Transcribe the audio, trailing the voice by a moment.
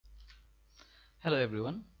Hello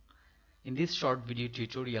everyone. In this short video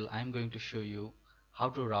tutorial I am going to show you how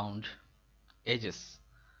to round edges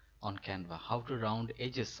on Canva. How to round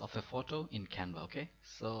edges of a photo in Canva. Okay,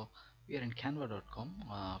 so we are in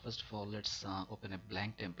canva.com. First of all, let's open a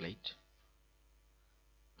blank template.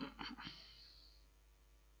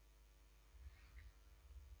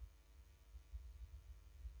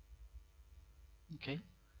 Okay,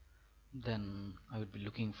 then I would be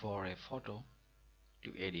looking for a photo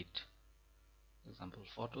to edit. For example,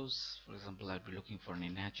 photos. For example, I'd be looking for an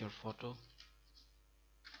nature photo.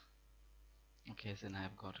 Okay, then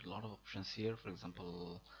I've got a lot of options here. For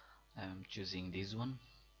example, I'm choosing this one.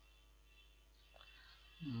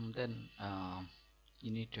 Then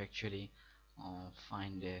you need to actually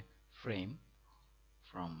find a frame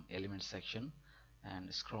from element section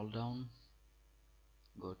and scroll down,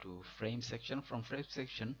 go to frame section. From frame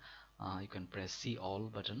section you can press see all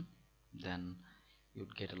button, then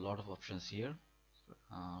you'd get a lot of options here.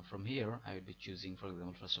 From here I would be choosing, for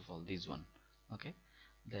example, first of all this one. Okay,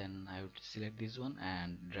 then I would select this one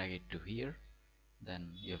and drag it to here. Then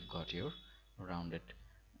you've got your rounded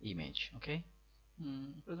image. Okay,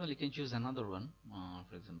 for example, you can choose another one,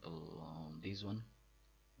 for example this one.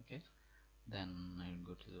 Okay, then I will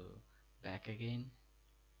go to the back again.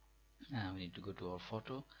 We need to go to our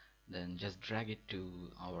photo, then just drag it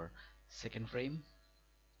to our second frame,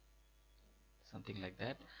 something like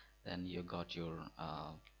that. Then you got your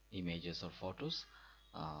images or photos,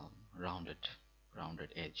 uh, rounded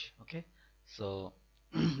rounded edge. Okay, so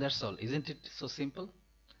that's all, isn't it so simple?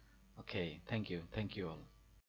 Okay, thank you all.